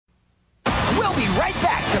be right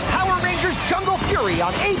back to Power Rangers Jungle Fury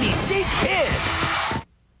on ABC Kids.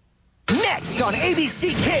 Next on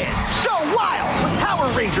ABC Kids, go wild with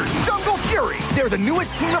Power Rangers Jungle Fury. They're the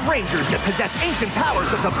newest team of Rangers that possess ancient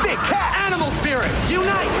powers of the Big Cat. Animal spirits,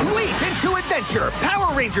 unite! Leap into adventure.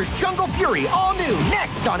 Power Rangers Jungle Fury, all new,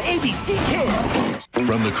 next on ABC Kids.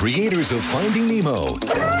 From the creators of Finding Nemo,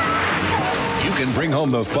 you can bring home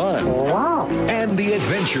the fun and the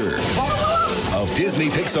adventure of Disney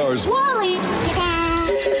Pixar's Wall-E.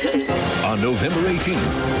 On November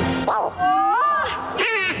 18th.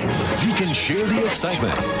 You can share the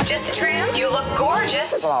excitement. Just trimmed, you look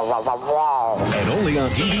gorgeous. And only on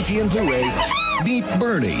DVD and Blu-ray, meet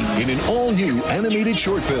Bernie in an all-new animated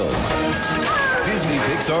short film. Disney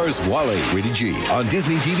Pixar's Wall-E, rated G, on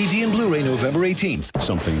Disney DVD and Blu-ray November 18th.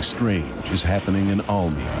 Something strange is happening in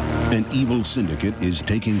Almia. An evil syndicate is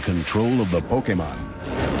taking control of the Pokemon.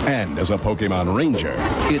 And as a Pokemon Ranger,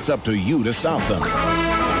 it's up to you to stop them.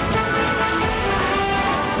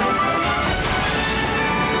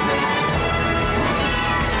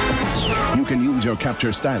 You can use your Capture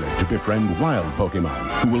Styler to befriend wild Pokemon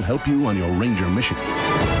who will help you on your Ranger missions.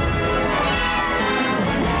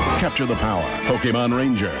 Capture the power. Pokemon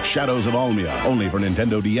Ranger, Shadows of Almia, only for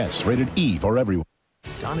Nintendo DS, rated E for everyone.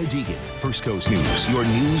 Donna Deegan, First Coast News, your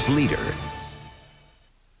news leader.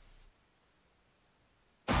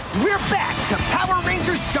 We're back to Power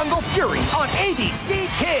Rangers Jungle Fury on ABC